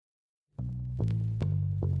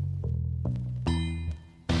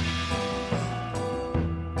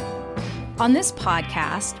On this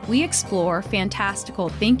podcast, we explore fantastical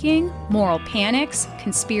thinking, moral panics,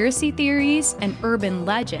 conspiracy theories, and urban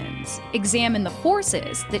legends, examine the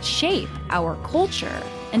forces that shape our culture,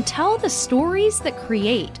 and tell the stories that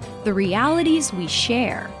create the realities we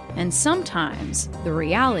share, and sometimes the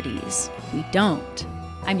realities we don't.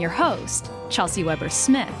 I'm your host, Chelsea Weber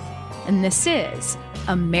Smith, and this is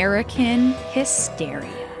American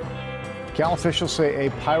Hysteria. Cal officials say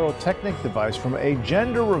a pyrotechnic device from a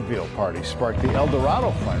gender reveal party sparked the El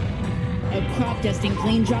Dorado fire. A crop dusting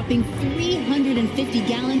plane dropping 350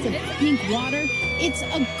 gallons of pink water. It's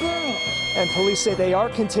a girl. And police say they are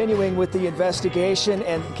continuing with the investigation.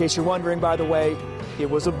 And in case you're wondering, by the way, it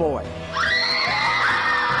was a boy.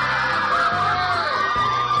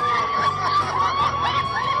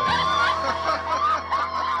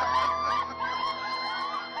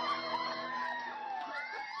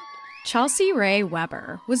 Chelsea Rae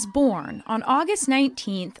Weber was born on August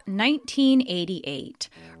 19, 1988,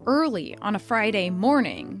 early on a Friday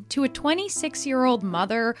morning, to a 26-year-old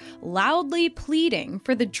mother loudly pleading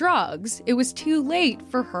for the drugs it was too late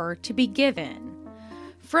for her to be given.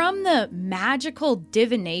 From the magical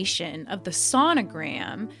divination of the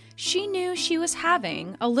sonogram, she knew she was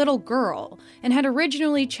having a little girl and had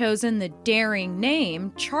originally chosen the daring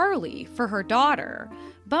name Charlie for her daughter.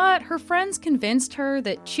 But her friends convinced her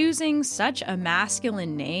that choosing such a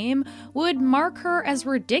masculine name would mark her as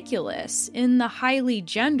ridiculous in the highly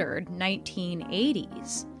gendered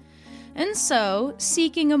 1980s. And so,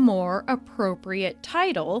 seeking a more appropriate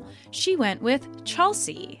title, she went with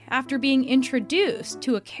Chelsea after being introduced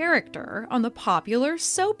to a character on the popular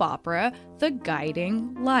soap opera The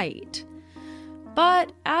Guiding Light.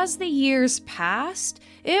 But as the years passed,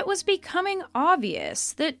 it was becoming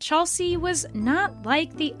obvious that Chelsea was not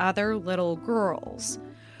like the other little girls.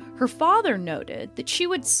 Her father noted that she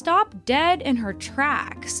would stop dead in her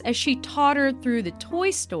tracks as she tottered through the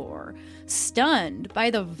toy store, stunned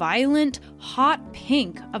by the violent, hot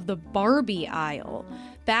pink of the Barbie aisle,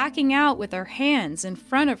 backing out with her hands in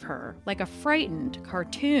front of her like a frightened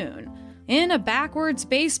cartoon. In a backwards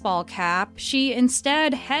baseball cap, she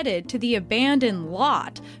instead headed to the abandoned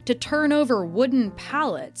lot to turn over wooden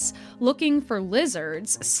pallets, looking for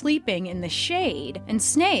lizards sleeping in the shade and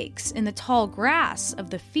snakes in the tall grass of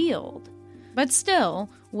the field. But still,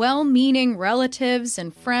 well-meaning relatives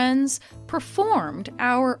and friends performed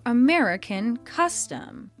our American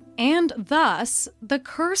custom. And thus, the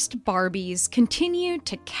cursed Barbies continued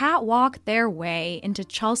to catwalk their way into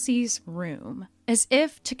Chelsea's room, as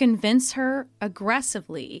if to convince her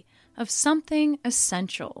aggressively of something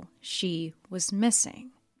essential she was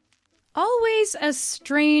missing. Always a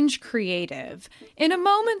strange creative, in a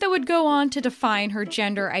moment that would go on to define her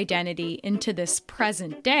gender identity into this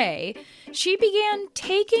present day, she began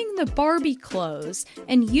taking the Barbie clothes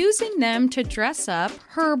and using them to dress up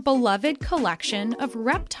her beloved collection of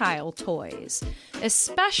reptile toys,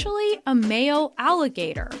 especially a male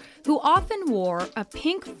alligator who often wore a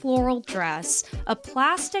pink floral dress, a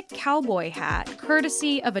plastic cowboy hat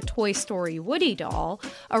courtesy of a Toy Story Woody doll,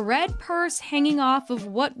 a red purse hanging off of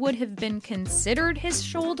what would have been considered his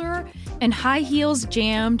shoulder, and high heels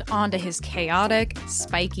jammed onto his chaotic,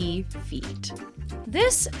 spiky feet.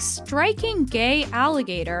 This striking gay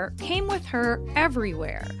alligator came with her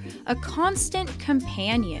everywhere, a constant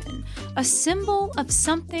companion, a symbol of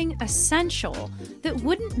something essential that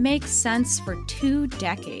wouldn't make sense for 2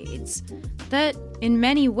 decades, that in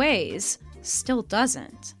many ways still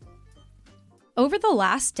doesn't. Over the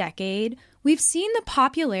last decade, we've seen the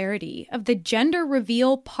popularity of the gender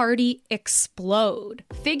reveal party explode,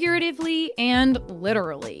 figuratively and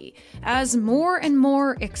literally, as more and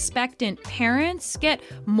more expectant parents get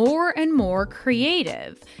more and more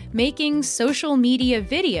creative, making social media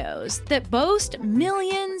videos that boast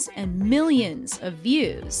millions and millions of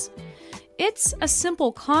views. It's a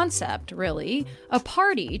simple concept, really, a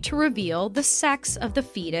party to reveal the sex of the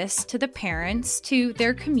fetus to the parents, to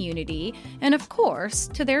their community, and of course,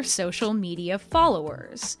 to their social media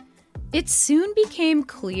followers. It soon became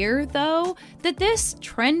clear, though, that this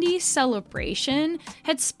trendy celebration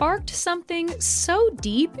had sparked something so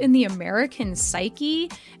deep in the American psyche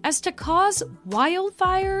as to cause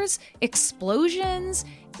wildfires, explosions,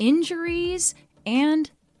 injuries, and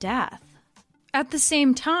death. At the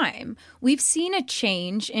same time, we've seen a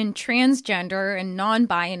change in transgender and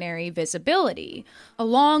non-binary visibility,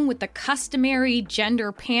 along with the customary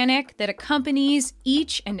gender panic that accompanies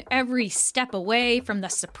each and every step away from the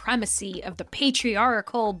supremacy of the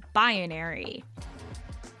patriarchal binary.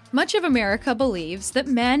 Much of America believes that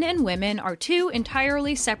men and women are two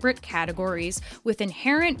entirely separate categories with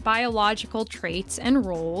inherent biological traits and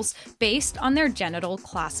roles based on their genital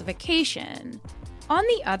classification. On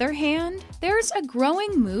the other hand, there's a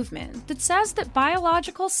growing movement that says that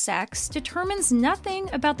biological sex determines nothing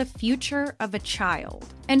about the future of a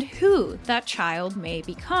child and who that child may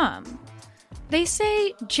become. They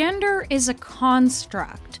say gender is a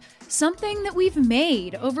construct, something that we've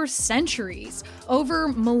made over centuries, over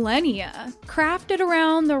millennia, crafted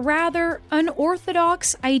around the rather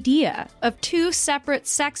unorthodox idea of two separate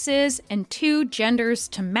sexes and two genders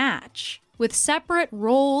to match, with separate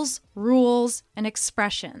roles, rules, and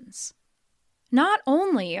expressions. Not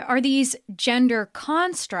only are these gender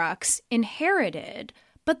constructs inherited,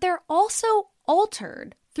 but they're also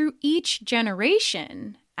altered through each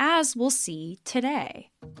generation, as we'll see today.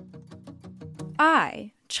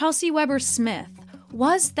 I, Chelsea Weber Smith,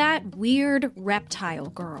 was that weird reptile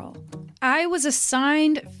girl. I was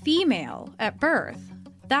assigned female at birth.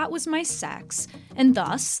 That was my sex, and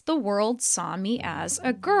thus the world saw me as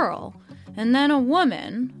a girl, and then a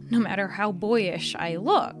woman, no matter how boyish I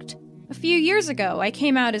looked. A few years ago, I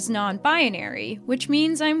came out as non-binary, which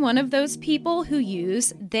means I'm one of those people who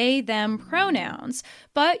use they/them pronouns,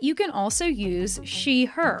 but you can also use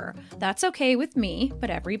she/her. That's okay with me, but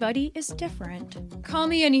everybody is different. Call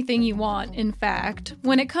me anything you want, in fact.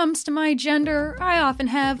 When it comes to my gender, I often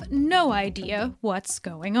have no idea what's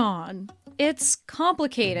going on. It's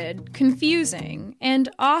complicated, confusing, and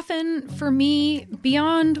often, for me,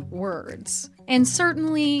 beyond words, and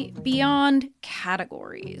certainly beyond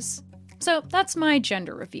categories. So that's my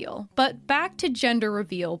gender reveal, but back to gender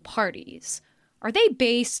reveal parties. Are they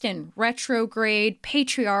based in retrograde,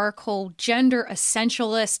 patriarchal, gender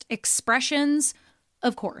essentialist expressions?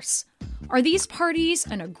 Of course. Are these parties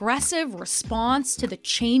an aggressive response to the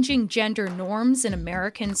changing gender norms in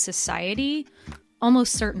American society?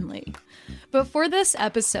 Almost certainly. But for this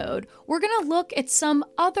episode, we're going to look at some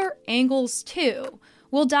other angles too.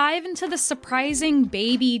 We'll dive into the surprising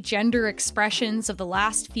baby gender expressions of the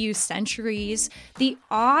last few centuries, the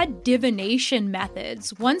odd divination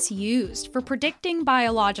methods once used for predicting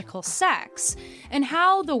biological sex, and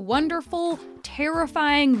how the wonderful,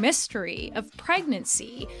 terrifying mystery of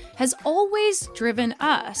pregnancy has always driven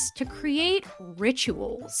us to create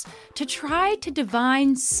rituals, to try to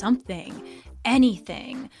divine something,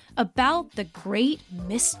 anything about the great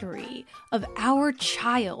mystery of our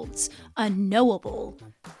child's unknowable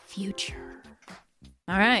future.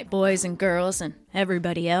 All right, boys and girls and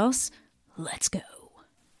everybody else, let's go.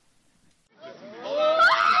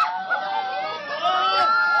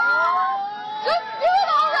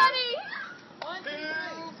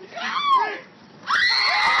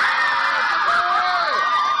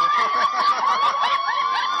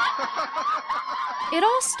 It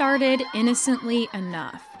all started innocently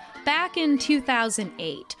enough, back in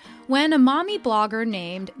 2008, when a mommy blogger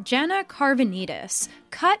named Jenna Carvanidis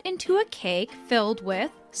cut into a cake filled with,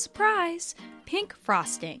 surprise, pink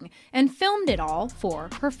frosting, and filmed it all for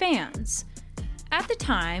her fans. At the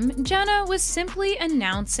time, Jenna was simply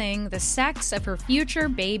announcing the sex of her future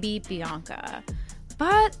baby Bianca.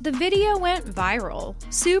 But the video went viral,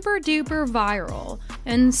 super duper viral,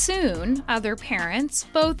 and soon other parents,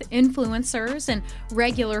 both influencers and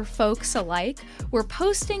regular folks alike, were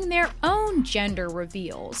posting their own gender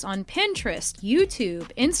reveals on Pinterest,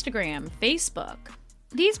 YouTube, Instagram, Facebook.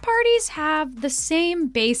 These parties have the same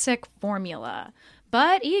basic formula,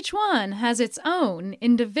 but each one has its own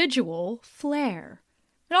individual flair.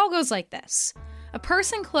 It all goes like this. A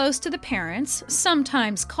person close to the parents,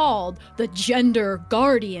 sometimes called the gender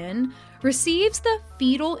guardian, receives the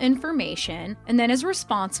fetal information and then is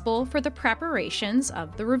responsible for the preparations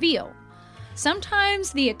of the reveal.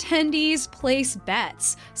 Sometimes the attendees place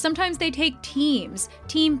bets. Sometimes they take teams,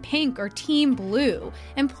 Team Pink or Team Blue,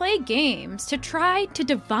 and play games to try to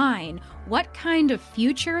divine what kind of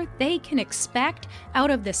future they can expect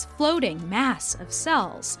out of this floating mass of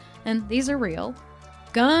cells. And these are real.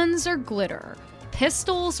 Guns or glitter,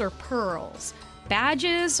 pistols or pearls,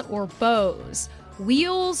 badges or bows,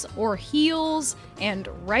 wheels or heels, and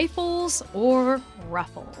rifles or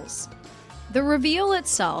ruffles. The reveal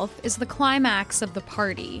itself is the climax of the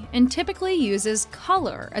party and typically uses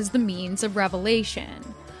color as the means of revelation.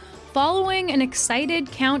 Following an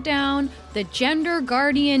excited countdown, the gender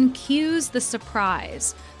guardian cues the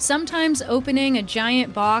surprise, sometimes opening a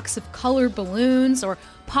giant box of colored balloons or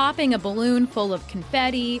popping a balloon full of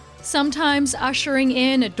confetti, sometimes ushering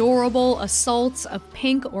in adorable assaults of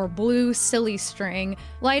pink or blue silly string,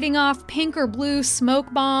 lighting off pink or blue smoke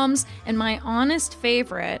bombs, and my honest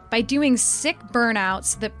favorite, by doing sick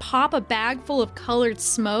burnouts that pop a bag full of colored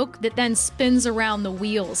smoke that then spins around the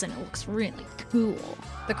wheels and it looks really cool.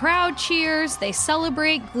 The crowd cheers, they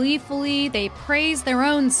celebrate gleefully, they praise their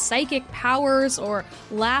own psychic powers or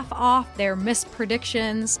laugh off their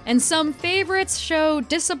mispredictions, and some favorites show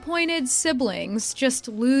disappointed siblings just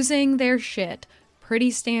losing their shit. Pretty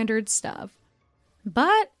standard stuff.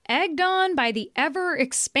 But egged on by the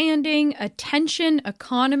ever-expanding attention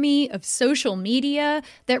economy of social media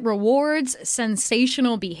that rewards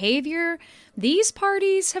sensational behavior, these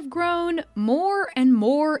parties have grown more and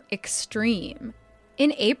more extreme.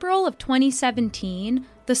 In April of 2017,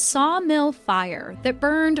 the Sawmill Fire that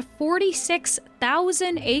burned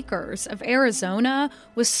 46,000 acres of Arizona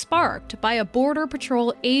was sparked by a Border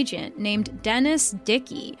Patrol agent named Dennis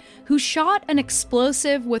Dickey, who shot an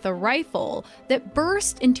explosive with a rifle that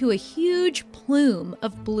burst into a huge plume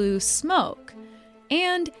of blue smoke.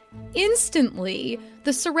 And instantly,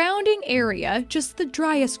 the surrounding area, just the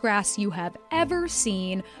driest grass you have ever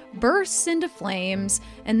seen, bursts into flames,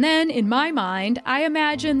 and then, in my mind, I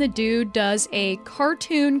imagine the dude does a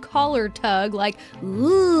cartoon collar tug like,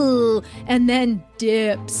 ooh, and then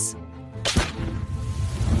dips.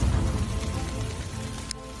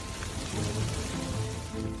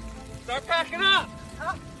 Start packing up!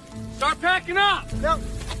 Huh? Start packing up! No.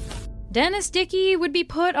 Dennis Dickey would be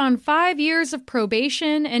put on 5 years of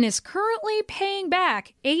probation and is currently paying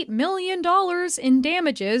back $8 million in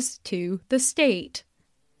damages to the state.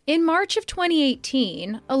 In March of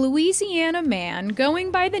 2018, a Louisiana man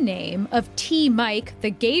going by the name of T. Mike the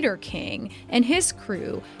Gator King and his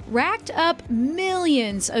crew racked up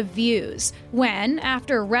millions of views when,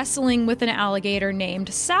 after wrestling with an alligator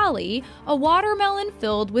named Sally, a watermelon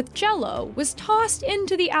filled with Jell-O was tossed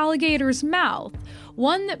into the alligator's mouth,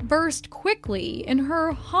 one that burst quickly in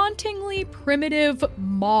her hauntingly primitive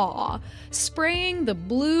maw, spraying the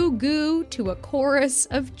blue goo to a chorus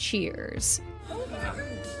of cheers.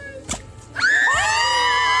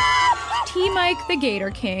 T. Mike the Gator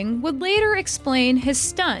King would later explain his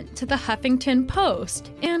stunt to the Huffington Post,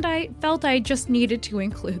 and I felt I just needed to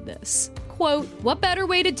include this. Quote, "What better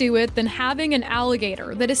way to do it than having an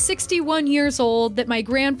alligator that is 61 years old that my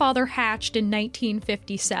grandfather hatched in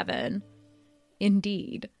 1957?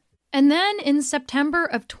 Indeed. And then in September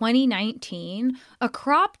of 2019, a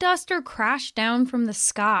crop duster crashed down from the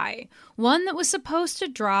sky, one that was supposed to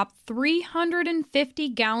drop 350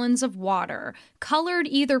 gallons of water, colored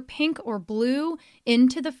either pink or blue,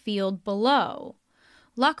 into the field below.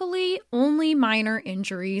 Luckily, only minor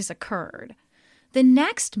injuries occurred. The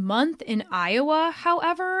next month in Iowa,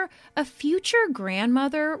 however, a future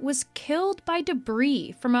grandmother was killed by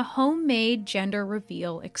debris from a homemade gender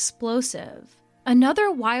reveal explosive. Another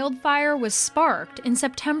wildfire was sparked in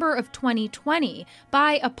September of 2020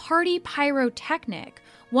 by a party pyrotechnic,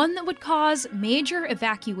 one that would cause major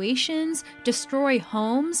evacuations, destroy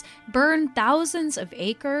homes, burn thousands of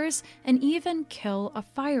acres, and even kill a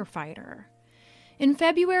firefighter. In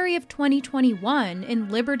February of 2021, in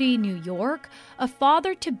Liberty, New York, a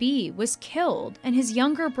father-to-be was killed and his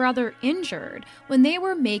younger brother injured when they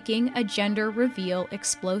were making a gender reveal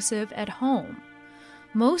explosive at home.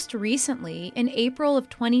 Most recently, in April of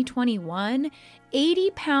 2021,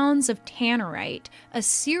 80 pounds of tannerite, a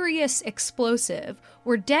serious explosive,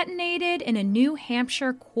 were detonated in a New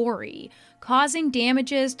Hampshire quarry, causing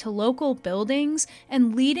damages to local buildings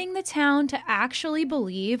and leading the town to actually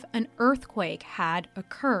believe an earthquake had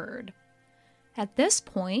occurred. At this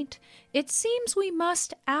point, it seems we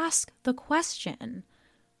must ask the question,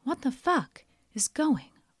 what the fuck is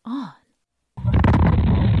going on?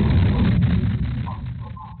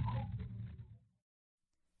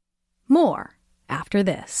 More after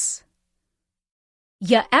this.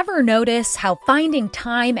 You ever notice how finding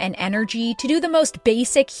time and energy to do the most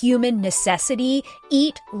basic human necessity,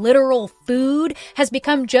 eat literal food, has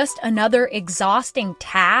become just another exhausting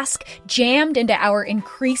task jammed into our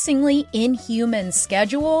increasingly inhuman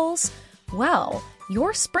schedules? Well,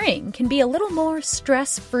 your spring can be a little more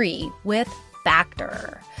stress-free with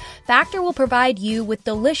Factor. Factor will provide you with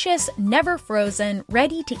delicious, never frozen,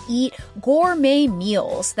 ready-to-eat gourmet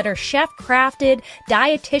meals that are chef-crafted,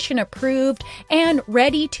 dietitian-approved, and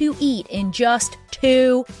ready to eat in just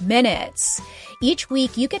 2 minutes. Each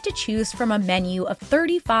week, you get to choose from a menu of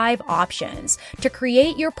 35 options to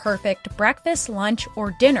create your perfect breakfast, lunch,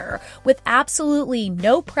 or dinner with absolutely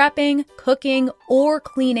no prepping, cooking, or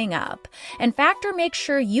cleaning up. And Factor makes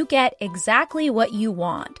sure you get exactly what you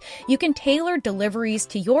want. You can tailor deliveries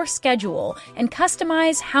to your schedule and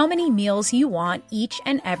customize how many meals you want each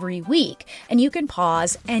and every week, and you can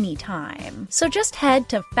pause anytime. So just head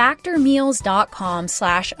to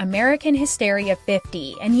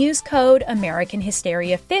factormeals.com/AmericanHysteria50 and use code AmericanHysteria50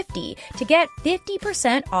 to get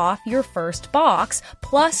 50% off your first box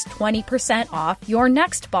plus 20% off your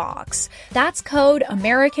next box. That's code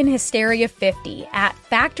AmericanHysteria50 at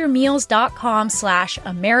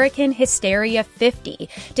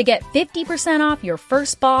factormeals.com/AmericanHysteria50 to get 50% off your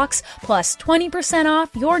first box plus 20% off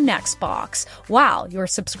your next box while your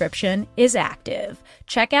subscription is active.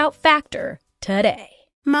 Check out Factor today.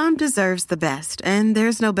 Mom deserves the best, and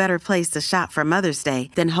there's no better place to shop for Mother's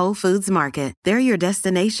Day than Whole Foods Market. They're your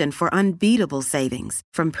destination for unbeatable savings,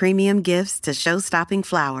 from premium gifts to show-stopping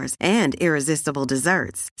flowers and irresistible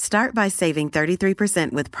desserts. Start by saving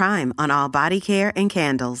 33% with Prime on all body care and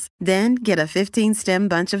candles. Then get a 15-stem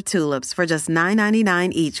bunch of tulips for just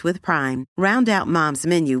 $9.99 each with Prime. Round out Mom's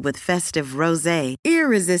menu with festive rosé,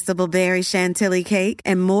 irresistible berry chantilly cake,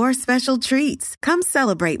 and more special treats. Come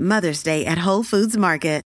celebrate Mother's Day at Whole Foods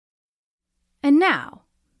Market. And now,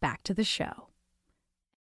 back to the show.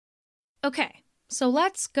 Okay, so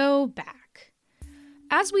let's go back.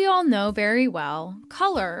 As we all know very well,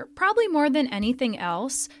 color, probably more than anything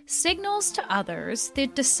else, signals to others the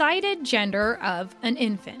decided gender of an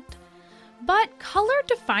infant. But color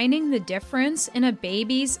defining the difference in a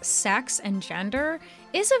baby's sex and gender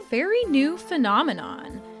is a very new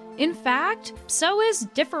phenomenon. In fact, so is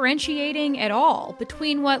differentiating at all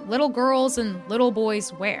between what little girls and little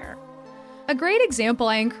boys wear. A great example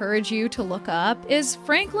I encourage you to look up is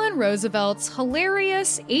Franklin Roosevelt's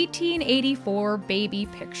hilarious 1884 baby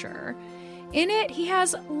picture. In it, he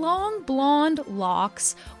has long blonde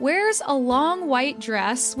locks, wears a long white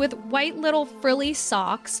dress with white little frilly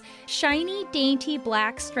socks, shiny dainty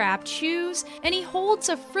black strapped shoes, and he holds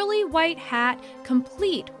a frilly white hat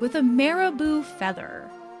complete with a marabou feather.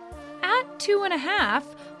 At 2.5,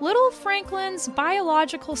 little Franklin's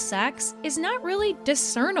biological sex is not really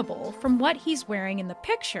discernible from what he's wearing in the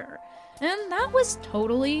picture, and that was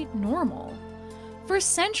totally normal. For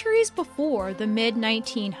centuries before the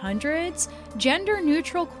mid-1900s,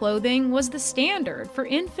 gender-neutral clothing was the standard for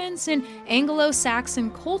infants in Anglo-Saxon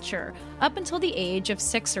culture up until the age of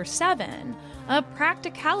 6 or 7, a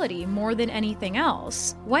practicality more than anything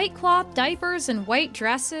else. White cloth diapers and white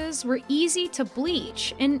dresses were easy to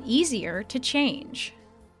bleach and easier to change.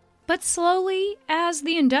 But slowly, as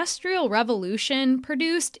the Industrial Revolution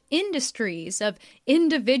produced industries of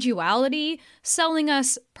individuality selling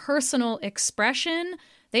us personal expression,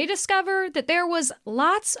 they discovered that there was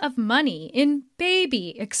lots of money in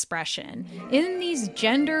baby expression in these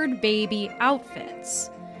gendered baby outfits.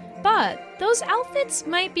 But those outfits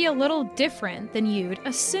might be a little different than you'd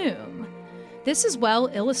assume. This is well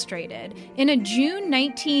illustrated in a June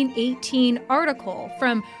 1918 article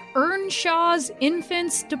from Earnshaw's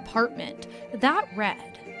Infants Department that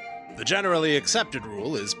read, "The generally accepted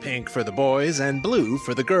rule is pink for the boys and blue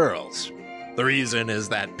for the girls. The reason is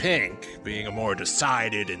that pink, being a more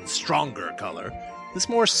decided and stronger color, is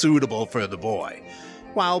more suitable for the boy,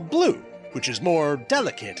 while blue, which is more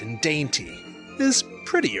delicate and dainty, is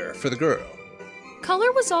prettier for the girl."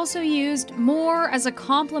 Color was also used more as a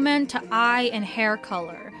complement to eye and hair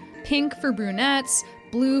color. Pink for brunettes,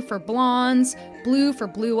 blue for blondes, blue for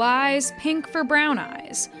blue eyes, pink for brown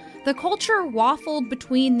eyes. The culture waffled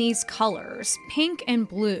between these colors, pink and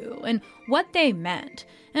blue, and what they meant,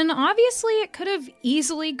 and obviously it could have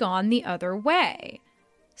easily gone the other way.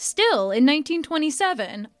 Still, in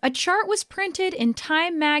 1927, a chart was printed in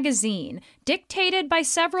Time magazine, dictated by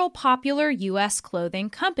several popular U.S. clothing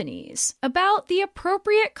companies, about the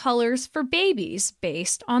appropriate colors for babies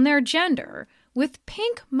based on their gender, with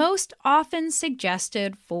pink most often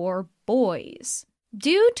suggested for boys.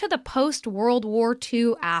 Due to the post-World War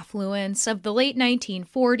II affluence of the late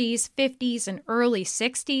 1940s, 50s, and early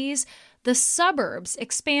 60s, the suburbs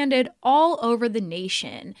expanded all over the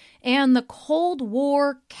nation, and the Cold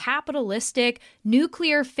War capitalistic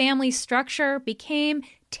nuclear family structure became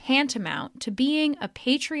tantamount to being a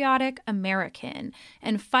patriotic American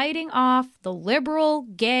and fighting off the liberal,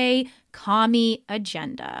 gay, commie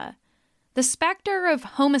agenda. The specter of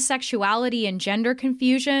homosexuality and gender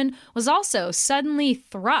confusion was also suddenly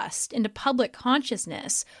thrust into public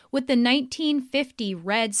consciousness with the 1950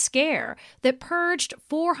 Red Scare that purged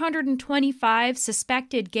 425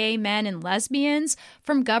 suspected gay men and lesbians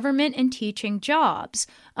from government and teaching jobs,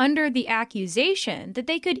 under the accusation that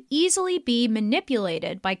they could easily be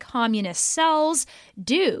manipulated by communist cells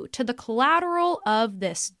due to the collateral of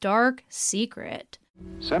this dark secret.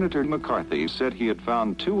 Senator McCarthy said he had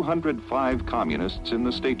found 205 communists in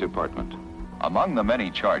the State Department. Among the many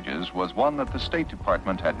charges was one that the State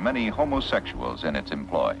Department had many homosexuals in its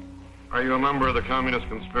employ. Are you a member of the communist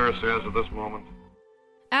conspiracy as of this moment?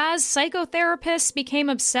 As psychotherapists became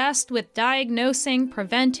obsessed with diagnosing,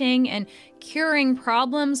 preventing, and curing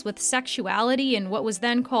problems with sexuality in what was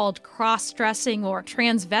then called cross-dressing or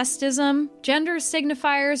transvestism, gender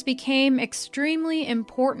signifiers became extremely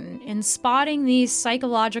important in spotting these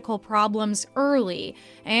psychological problems early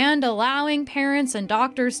and allowing parents and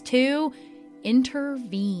doctors to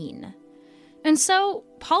intervene. And so,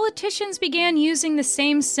 politicians began using the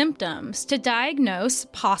same symptoms to diagnose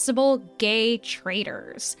possible gay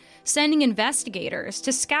traitors, sending investigators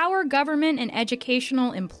to scour government and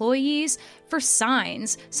educational employees for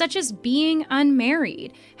signs such as being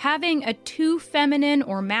unmarried, having a too feminine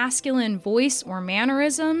or masculine voice or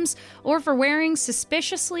mannerisms, or for wearing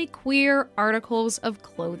suspiciously queer articles of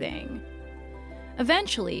clothing.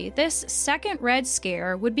 Eventually, this second Red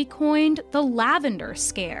Scare would be coined the Lavender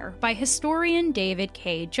Scare by historian David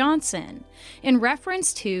K. Johnson, in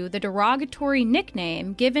reference to the derogatory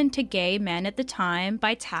nickname given to gay men at the time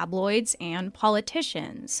by tabloids and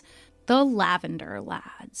politicians, the Lavender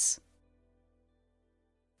Lads.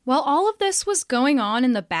 While all of this was going on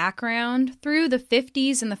in the background through the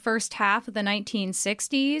 50s and the first half of the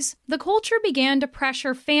 1960s, the culture began to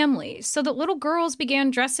pressure families so that little girls began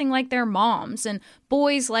dressing like their moms and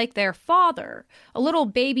boys like their father, a little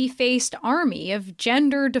baby-faced army of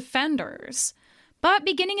gender defenders. But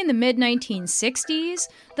beginning in the mid-1960s,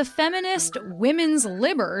 the feminist women's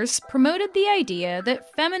libbers promoted the idea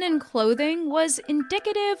that feminine clothing was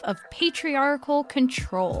indicative of patriarchal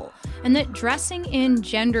control, and that dressing in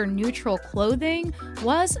gender-neutral clothing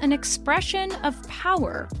was an expression of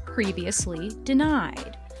power previously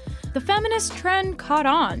denied. The feminist trend caught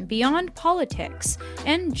on beyond politics,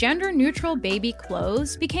 and gender-neutral baby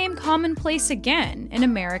clothes became commonplace again in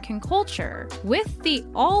American culture, with the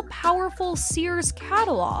all-powerful Sears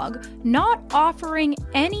catalog not offering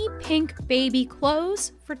any pink baby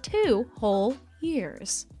clothes for 2 whole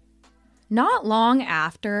years. Not long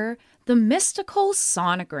after, the mystical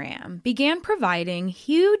sonogram began providing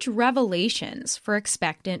huge revelations for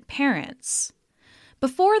expectant parents.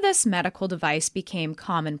 Before this medical device became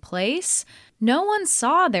commonplace, no one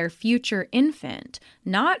saw their future infant,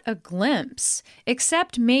 not a glimpse,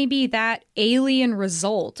 except maybe that alien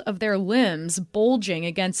result of their limbs bulging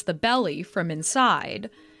against the belly from inside.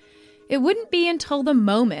 It wouldn't be until the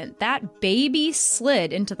moment that baby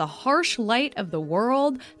slid into the harsh light of the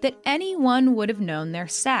world that anyone would have known their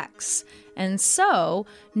sex. And so,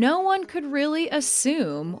 no one could really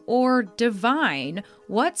assume or divine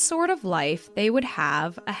what sort of life they would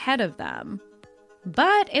have ahead of them.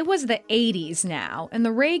 But it was the 80s now, and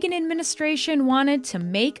the Reagan administration wanted to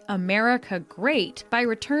make America great by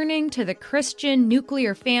returning to the Christian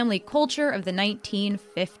nuclear family culture of the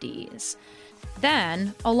 1950s.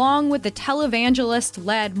 Then, along with the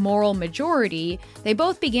televangelist-led moral majority, they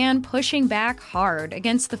both began pushing back hard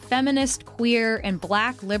against the feminist, queer, and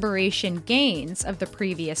black liberation gains of the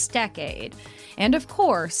previous decade, and of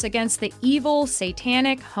course against the evil,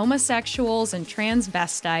 satanic homosexuals and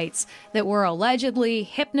transvestites that were allegedly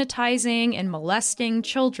hypnotizing and molesting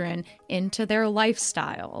children into their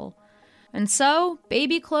lifestyle. And so,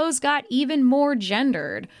 baby clothes got even more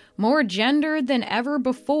gendered than ever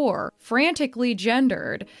before, frantically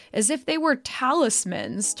gendered, as if they were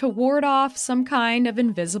talismans to ward off some kind of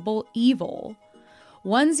invisible evil.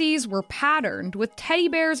 Onesies were patterned with teddy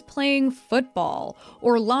bears playing football,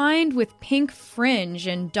 or lined with pink fringe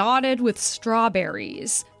and dotted with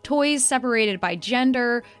strawberries. Toys separated by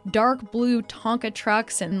gender, dark blue Tonka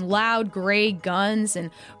trucks and loud gray guns,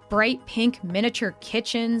 and bright pink miniature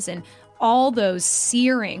kitchens, and all those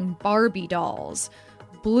searing Barbie dolls.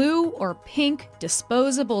 Blue or pink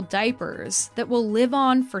disposable diapers that will live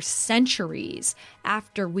on for centuries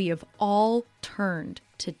after we have all turned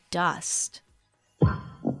to dust.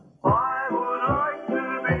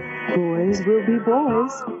 Boys will be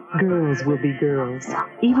boys, girls will be girls,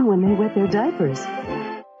 even when they wet their diapers.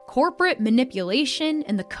 Corporate manipulation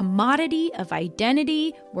and the commodity of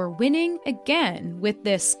identity were winning again with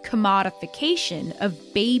this commodification of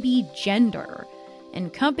baby gender.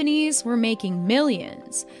 and companies were making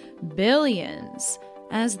millions, billions,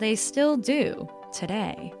 as they still do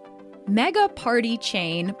today. Mega party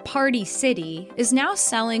chain Party City is now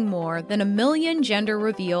selling more than 1 million gender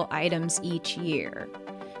reveal items each year.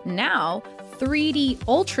 Now, 3D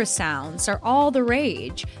ultrasounds are all the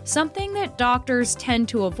rage, something that doctors tend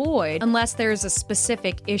to avoid unless there's a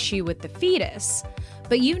specific issue with the fetus.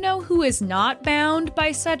 But you know who is not bound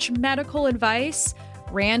by such medical advice?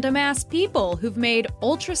 Random-ass people who've made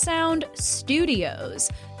ultrasound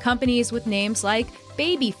studios, companies with names like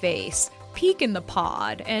Babyface, Peek in the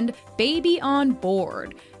Pod, and Baby on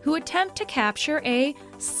Board, who attempt to capture a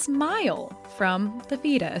smile from the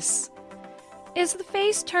fetus. Is the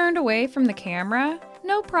face turned away from the camera?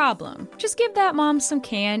 No problem. Just give that mom some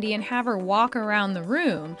candy and have her walk around the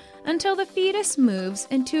room until the fetus moves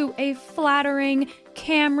into a flattering,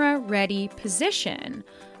 camera-ready position,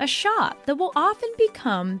 a shot that will often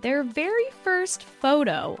become their very first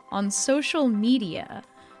photo on social media,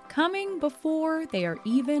 coming before they are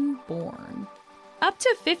even born. Up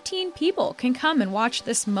to 15 people can come and watch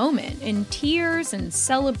this moment in tears and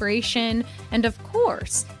celebration, and of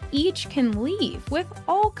course, each can leave with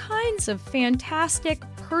all kinds of fantastic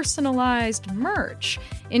personalized merch,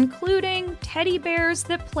 including teddy bears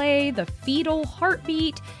that play the fetal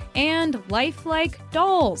heartbeat and lifelike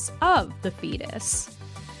dolls of the fetus.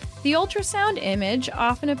 The ultrasound image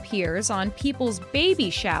often appears on people's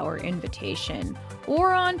baby shower invitation,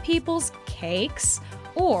 or on people's cakes,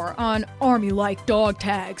 or on army-like dog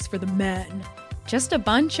tags for the men. Just a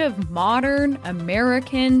bunch of modern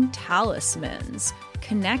American talismans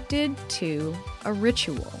connected to a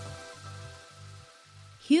ritual.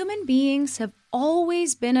 Human beings have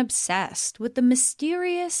always been obsessed with the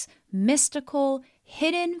mysterious, mystical,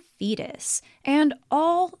 hidden fetus and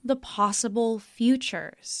all the possible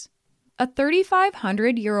futures. A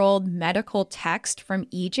 3,500-year-old medical text from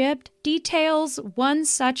Egypt details one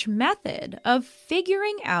such method of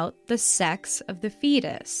figuring out the sex of the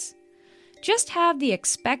fetus. Just have the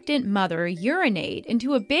expectant mother urinate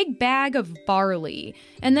into a big bag of barley,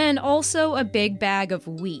 and then also a big bag of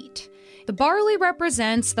wheat. The barley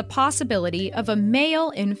represents the possibility of a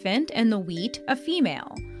male infant and the wheat a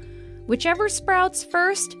female. Whichever sprouts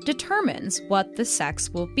first determines what the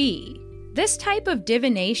sex will be. This type of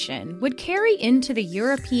divination would carry into the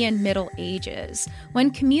European Middle Ages, when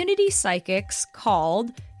community psychics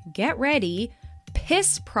called, get ready,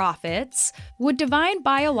 piss prophets would divine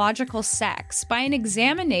biological sex by an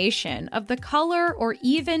examination of the color or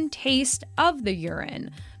even taste of the urine,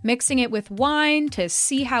 mixing it with wine to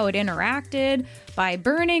see how it interacted, by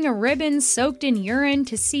burning a ribbon soaked in urine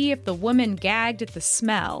to see if the woman gagged at the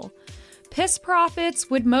smell. Piss prophets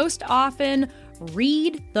would most often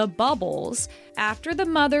read the bubbles after the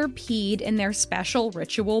mother peed in their special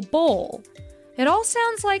ritual bowl. It all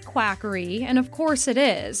sounds like quackery, and of course it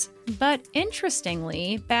is, but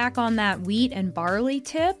interestingly, back on that wheat and barley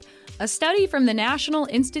tip, a study from the National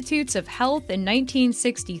Institutes of Health in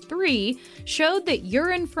 1963 showed that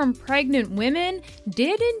urine from pregnant women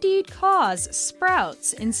did indeed cause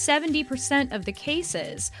sprouts in 70% of the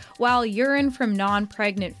cases, while urine from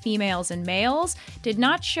non-pregnant females and males did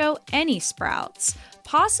not show any sprouts,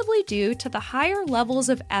 possibly due to the higher levels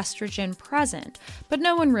of estrogen present, but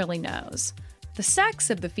no one really knows. The sex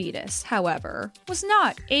of the fetus, however, was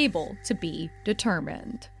not able to be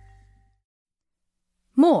determined.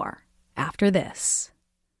 More after this.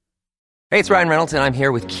 Hey, it's Ryan Reynolds, and I'm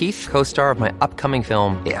here with Keith, co-star of my upcoming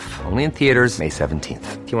film, If, only in theaters May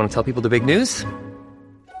 17th. Do you want to tell people the big news?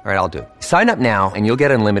 All right, I'll do it. Sign up now and you'll get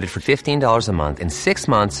unlimited for $15 a month and 6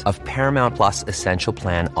 months of Paramount Plus Essential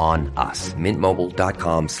Plan on us.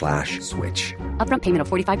 MintMobile.com/switch. Upfront payment of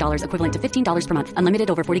 $45 equivalent to $15 per month. Unlimited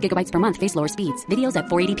over 40 gigabytes per month. Face lower speeds. Videos at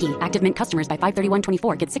 480p. Active Mint customers by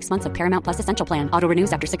 531.24 get 6 months of Paramount Plus Essential Plan. Auto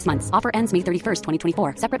renews after 6 months. Offer ends May 31st,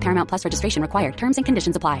 2024. Separate Paramount Plus registration required. Terms and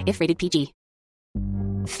conditions apply if rated PG.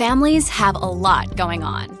 Families have a lot going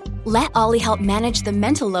on. Let Ollie help manage the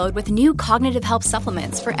mental load with new cognitive help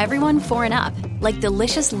supplements for everyone 4 and up, like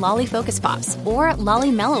delicious Lolly Focus Pops or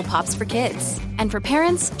Lolly Mellow Pops for kids. And for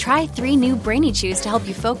parents, try 3 new Brainy Chews to help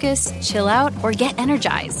you focus, chill out, or get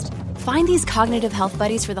energized. Find these cognitive health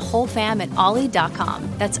buddies for the whole fam at ollie.com.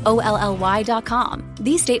 That's OLLY.com.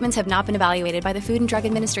 These statements have not been evaluated by the Food and Drug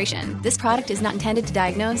Administration. This product is not intended to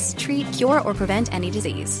diagnose, treat, cure, or prevent any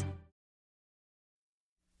disease.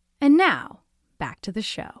 And now, back to the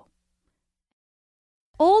show.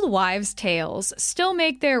 Old wives' tales still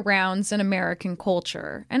make their rounds in American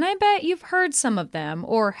culture, and I bet you've heard some of them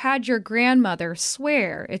or had your grandmother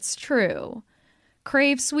swear it's true.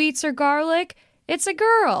 Crave sweets or garlic? It's a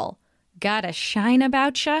girl. Got a shine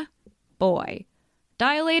about ya? Boy.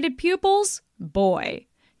 Dilated pupils? Boy.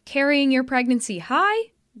 Carrying your pregnancy high?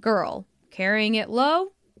 Girl. Carrying it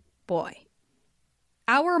low? Boy.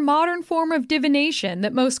 Our modern form of divination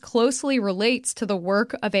that most closely relates to the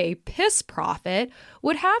work of a piss prophet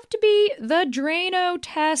would have to be the Drano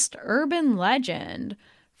test urban legend.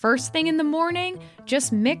 First thing in the morning,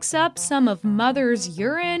 just mix up some of mother's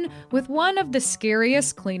urine with one of the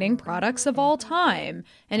scariest cleaning products of all time.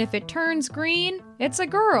 And if it turns green, it's a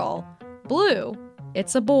girl. Blue,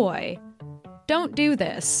 it's a boy. Don't do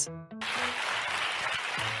this.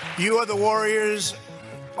 You are the warriors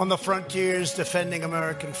on the frontiers defending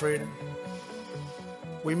American freedom.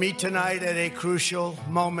 We meet tonight at a crucial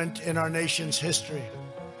moment in our nation's history.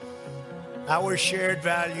 Our shared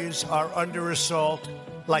values are under assault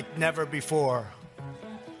like never before.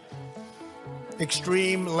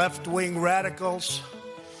 Extreme left-wing radicals,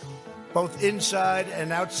 both inside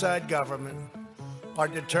and outside government, are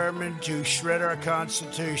determined to shred our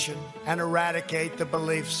Constitution and eradicate the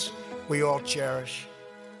beliefs we all cherish.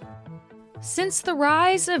 Since the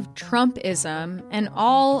rise of Trumpism and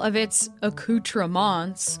all of its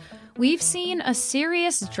accoutrements, we've seen a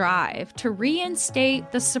serious drive to reinstate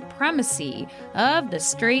the supremacy of the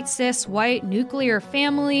straight cis white nuclear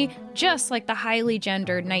family, just like the highly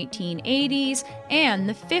gendered 1980s and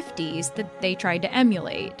the 50s that they tried to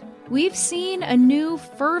emulate. We've seen a new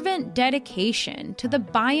fervent dedication to the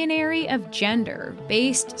binary of gender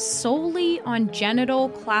based solely on genital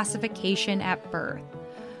classification at birth.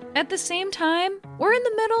 At the same time, we're in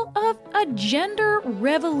the middle of a gender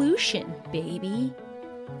revolution, baby.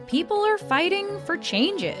 People are fighting for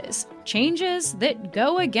changes that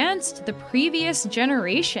go against the previous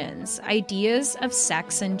generation's ideas of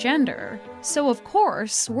sex and gender. So of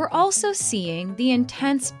course, we're also seeing the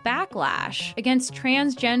intense backlash against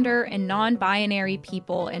transgender and non-binary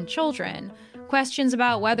people and children. Questions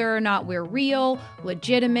about whether or not we're real,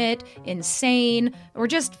 legitimate, insane, or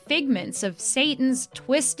just figments of Satan's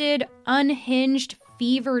twisted, unhinged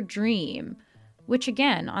fever dream. Which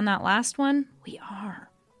again, on that last one, we are.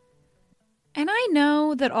 And I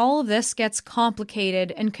know that all of this gets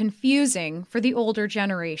complicated and confusing for the older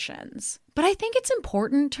generations. But I think it's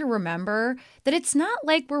important to remember that it's not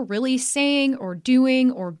like we're really saying or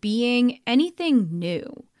doing or being anything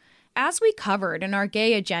new. As we covered in our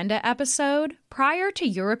Gay Agenda episode, prior to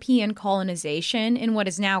European colonization in what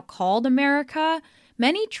is now called America,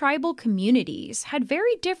 many tribal communities had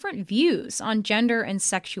very different views on gender and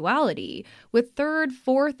sexuality, with third,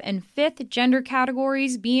 fourth, and fifth gender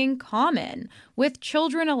categories being common, with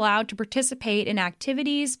children allowed to participate in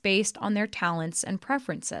activities based on their talents and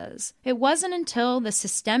preferences. It wasn't until the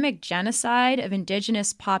systemic genocide of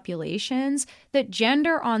indigenous populations that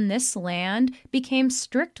gender on this land became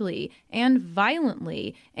strictly and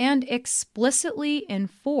violently and explicitly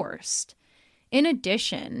enforced. In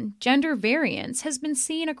addition, gender variance has been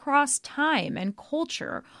seen across time and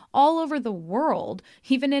culture all over the world,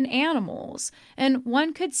 even in animals. And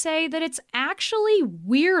one could say that it's actually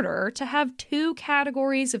weirder to have two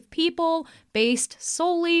categories of people based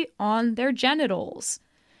solely on their genitals.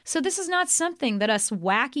 So this is not something that us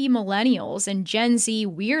wacky millennials and Gen Z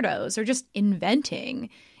weirdos are just inventing.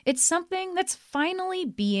 It's something that's finally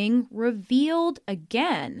being revealed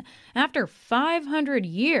again after 500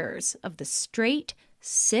 years of the straight,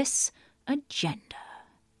 cis agenda.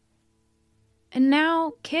 And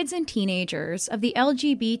now, kids and teenagers of the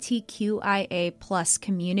LGBTQIA+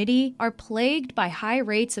 community are plagued by high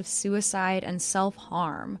rates of suicide and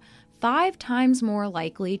self-harm, 5 times more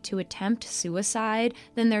likely to attempt suicide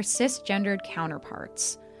than their cisgendered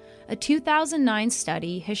counterparts. A 2009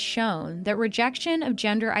 study has shown that rejection of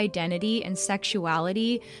gender identity and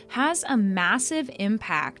sexuality has a massive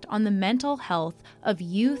impact on the mental health of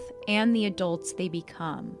youth and the adults they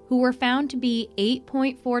become, who were found to be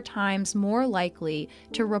 8.4 times more likely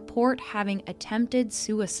to report having attempted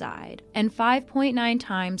suicide and 5.9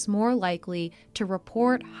 times more likely to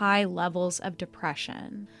report high levels of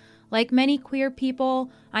depression. Like many queer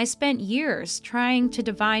people, I spent years trying to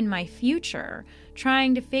divine my future,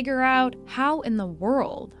 trying to figure out how in the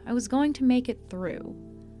world I was going to make it through.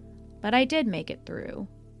 But I did make it through,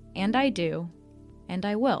 and I do, and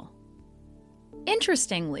I will.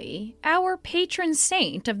 Interestingly, our patron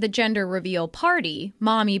saint of the gender reveal party,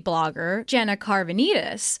 mommy blogger Jenna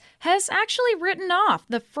Carvanitis, has actually written off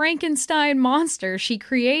the Frankenstein monster she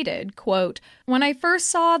created. Quote, "When I first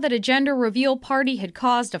saw that a gender reveal party had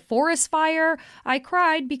caused a forest fire, I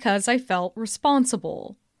cried because I felt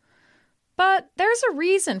responsible." But there's a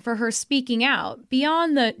reason for her speaking out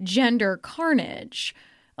beyond the gender carnage.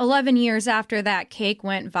 11 years after that cake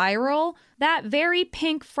went viral, that very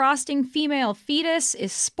pink frosting female fetus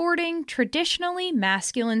is sporting traditionally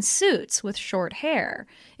masculine suits with short hair,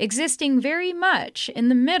 existing very much in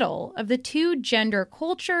the middle of the two gender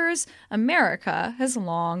cultures America has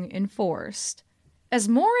long enforced. As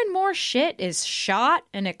more and more shit is shot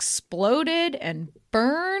and exploded and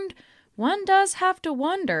burned, one does have to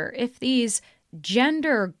wonder if these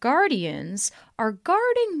gender guardians are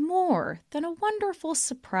guarding more than a wonderful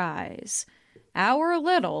surprise. Our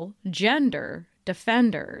little gender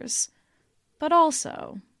defenders. But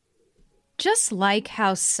also, just like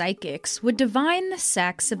how psychics would divine the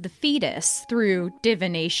sex of the fetus through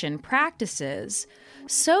divination practices,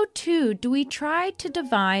 so too do we try to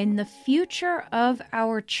divine the future of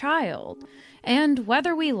our child. And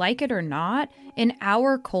whether we like it or not, in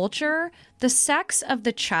our culture, the sex of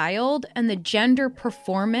the child and the gender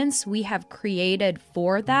performance we have created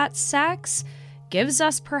for that sex gives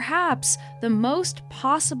us perhaps the most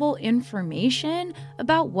possible information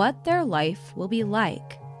about what their life will be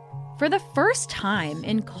like. For the first time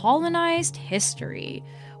in colonized history,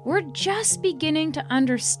 we're just beginning to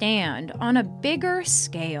understand on a bigger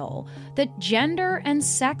scale that gender and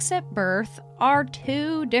sex at birth are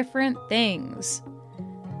two different things.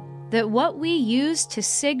 That what we use to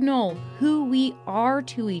signal who we are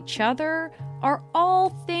to each other are all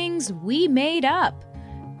things we made up.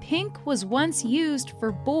 Pink was once used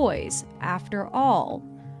for boys, after all.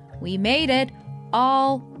 We made it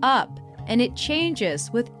all up, and it changes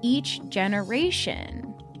with each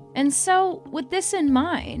generation. And so, with this in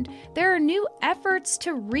mind, there are new efforts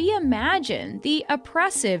to reimagine the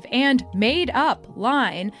oppressive and made-up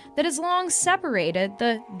line that has long separated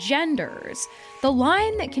the genders, the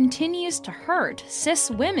line that continues to hurt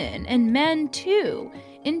cis women and men too,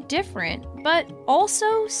 in different but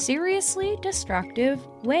also seriously destructive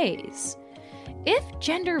ways. If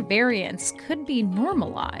gender variance could be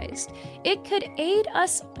normalized, it could aid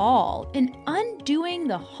us all in undoing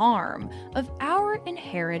the harm of our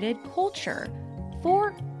inherited culture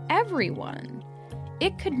for everyone.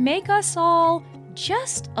 It could make us all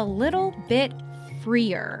just a little bit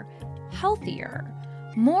freer, healthier,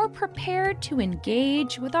 more prepared to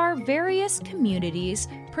engage with our various communities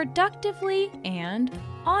productively and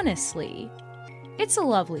honestly. It's a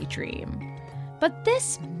lovely dream. But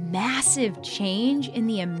this massive change in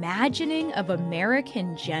the imagining of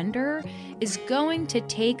American gender is going to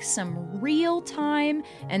take some real time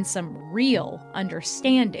and some real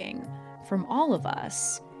understanding from all of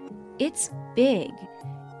us. It's big.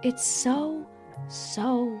 It's so,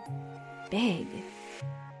 so big.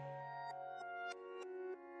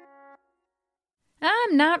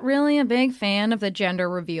 I'm not really a big fan of the gender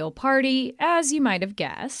reveal party, as you might have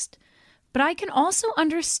guessed. But I can also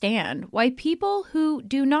understand why people who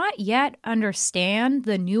do not yet understand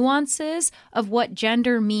the nuances of what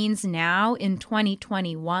gender means now in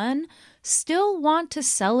 2021 still want to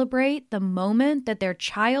celebrate the moment that their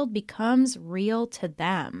child becomes real to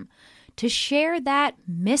them, to share that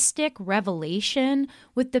mystic revelation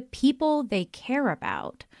with the people they care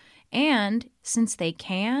about, and, since they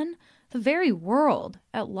can, the very world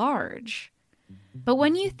at large. But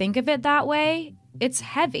when you think of it that way, it's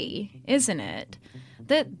heavy, isn't it?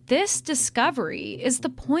 That this discovery is the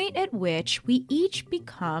point at which we each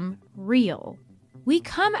become real. We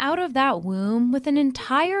come out of that womb with an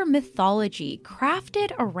entire mythology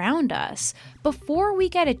crafted around us before we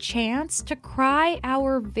get a chance to cry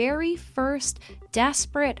our very first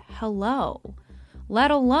desperate hello,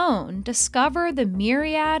 let alone discover the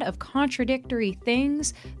myriad of contradictory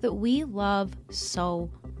things that we love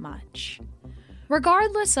so much.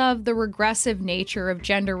 Regardless of the regressive nature of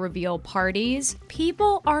gender reveal parties,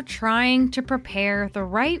 people are trying to prepare the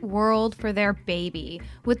right world for their baby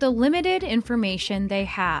with the limited information they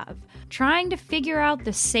have, trying to figure out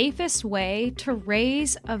the safest way to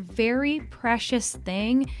raise a very precious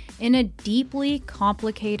thing in a deeply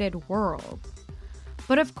complicated world.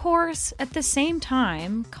 But of course, at the same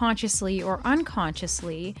time, consciously or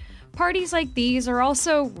unconsciously, parties like these are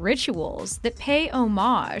also rituals that pay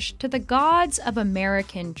homage to the gods of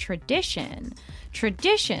American tradition,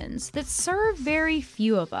 traditions that serve very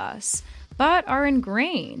few of us, but are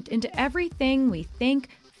ingrained into everything we think,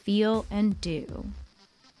 feel, and do.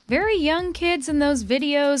 Very young kids in those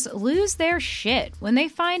videos lose their shit when they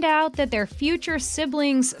find out that their future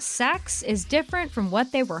siblings' sex is different from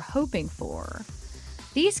what they were hoping for.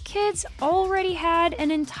 These kids already had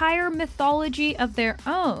an entire mythology of their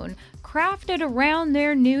own crafted around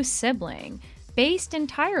their new sibling, based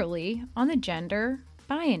entirely on the gender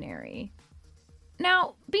binary.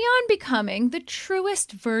 Now, beyond becoming the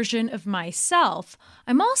truest version of myself,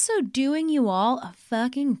 I'm also doing you all a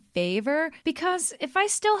fucking favor, because if I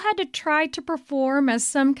still had to try to perform as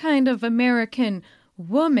some kind of American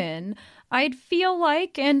woman, I'd feel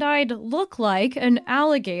like and I'd look like an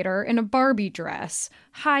alligator in a Barbie dress,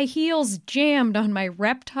 high heels jammed on my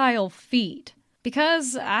reptile feet.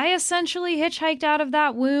 Because I essentially hitchhiked out of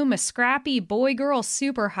that womb a scrappy boy-girl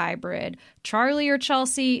super hybrid. Charlie or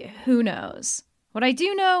Chelsea, who knows? What I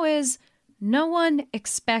do know is no one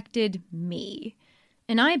expected me.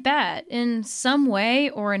 And I bet, in some way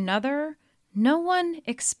or another, no one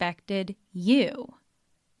expected you.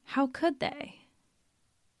 How could they?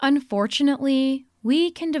 Unfortunately,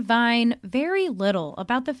 we can divine very little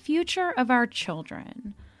about the future of our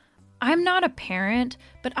children. I'm not a parent,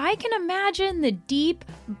 but I can imagine the deep,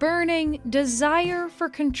 burning desire for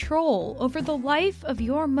control over the life of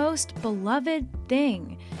your most beloved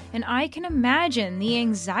thing, and I can imagine the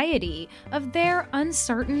anxiety of their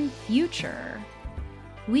uncertain future.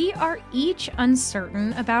 We are each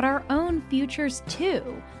uncertain about our own futures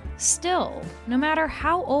too, still, no matter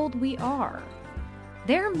how old we are.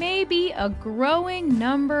 There may be a growing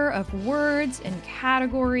number of words and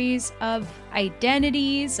categories, of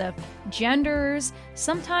identities, of genders.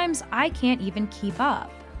 Sometimes I can't even keep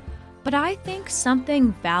up. But I think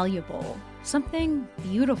something valuable, something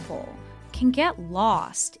beautiful, can get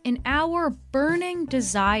lost in our burning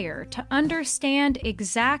desire to understand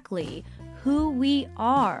exactly who we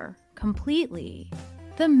are completely.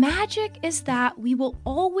 The magic is that we will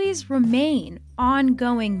always remain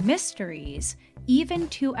ongoing mysteries, even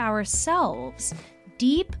to ourselves,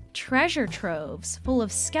 deep treasure troves full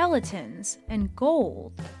of skeletons and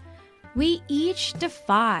gold. We each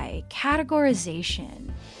defy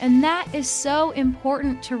categorization, and that is so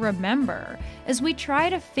important to remember as we try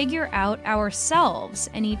to figure out ourselves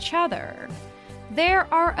and each other.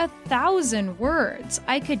 There are 1,000 words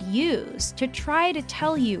I could use to try to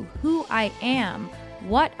tell you who I am,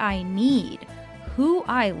 what I need, who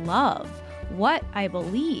I love, what I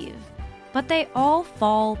believe. But they all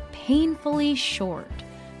fall painfully short,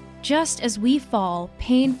 just as we fall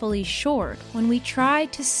painfully short when we try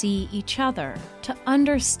to see each other, to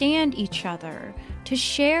understand each other, to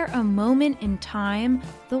share a moment in time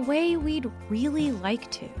the way we'd really like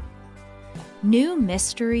to. New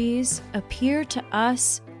mysteries appear to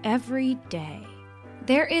us every day.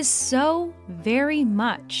 There is so very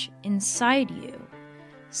much inside you,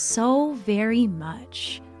 so very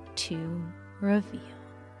much to reveal.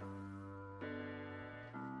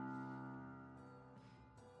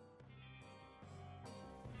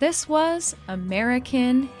 This was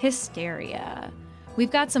American Hysteria. We've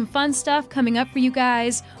got some fun stuff coming up for you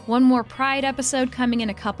guys. One more Pride episode coming in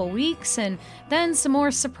a couple weeks, and then some more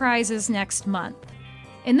surprises next month.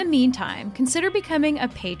 In the meantime, consider becoming a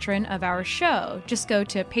patron of our show. Just go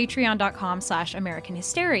to patreon.com/American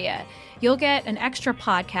Hysteria. You'll get an extra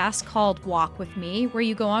podcast called Walk With Me, where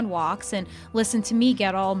you go on walks and listen to me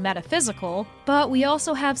get all metaphysical. But we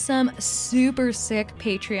also have some super sick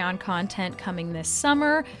Patreon content coming this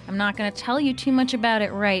summer. I'm not going to tell you too much about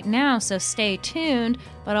it right now, so stay tuned,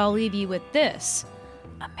 but I'll leave you with this: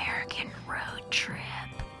 American Road Trip.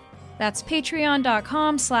 That's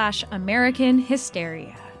patreon.com/American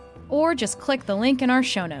Hysteria. Or just click the link in our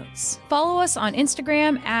show notes. Follow us on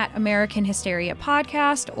Instagram at American Hysteria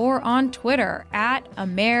Podcast or on Twitter at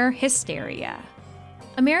AmerHysteria.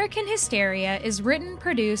 American Hysteria is written,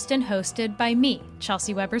 produced, and hosted by me,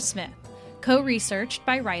 Chelsea Weber Smith. Co-researched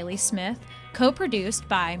by Riley Smith. Co-produced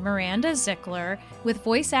by Miranda Zickler, with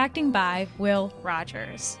voice acting by Will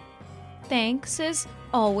Rogers. Thanks, as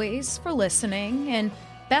always, for listening, and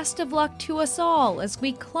best of luck to us all as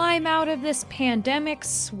we climb out of this pandemic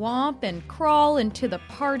swamp and crawl into the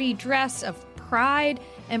party dress of pride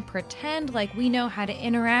and pretend like we know how to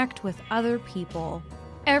interact with other people.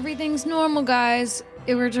 Everything's normal, guys.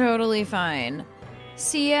 We're totally fine.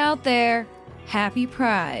 See you out there. Happy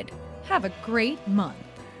Pride. Have a great month.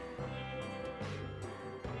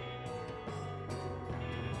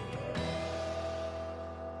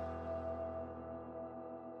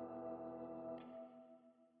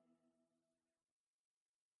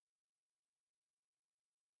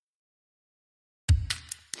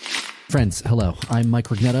 Friends, hello. I'm Mike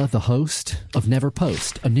Rignetta, the host of Never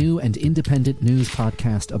Post, a new and independent news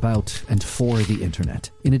podcast about and for the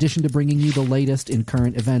internet. In addition to bringing you the latest in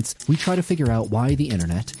current events, we try to figure out why the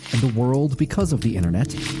internet and the world because of the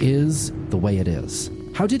internet is the way it is.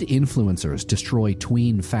 How did influencers destroy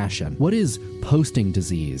tween fashion? What is posting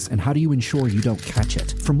disease, and how do you ensure you don't catch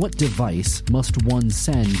it? From what device must one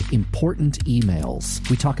send important emails?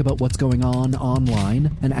 We talk about what's going on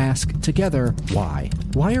online and ask together why.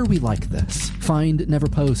 Why are we like this? Find Never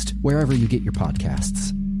Post wherever you get your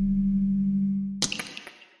podcasts.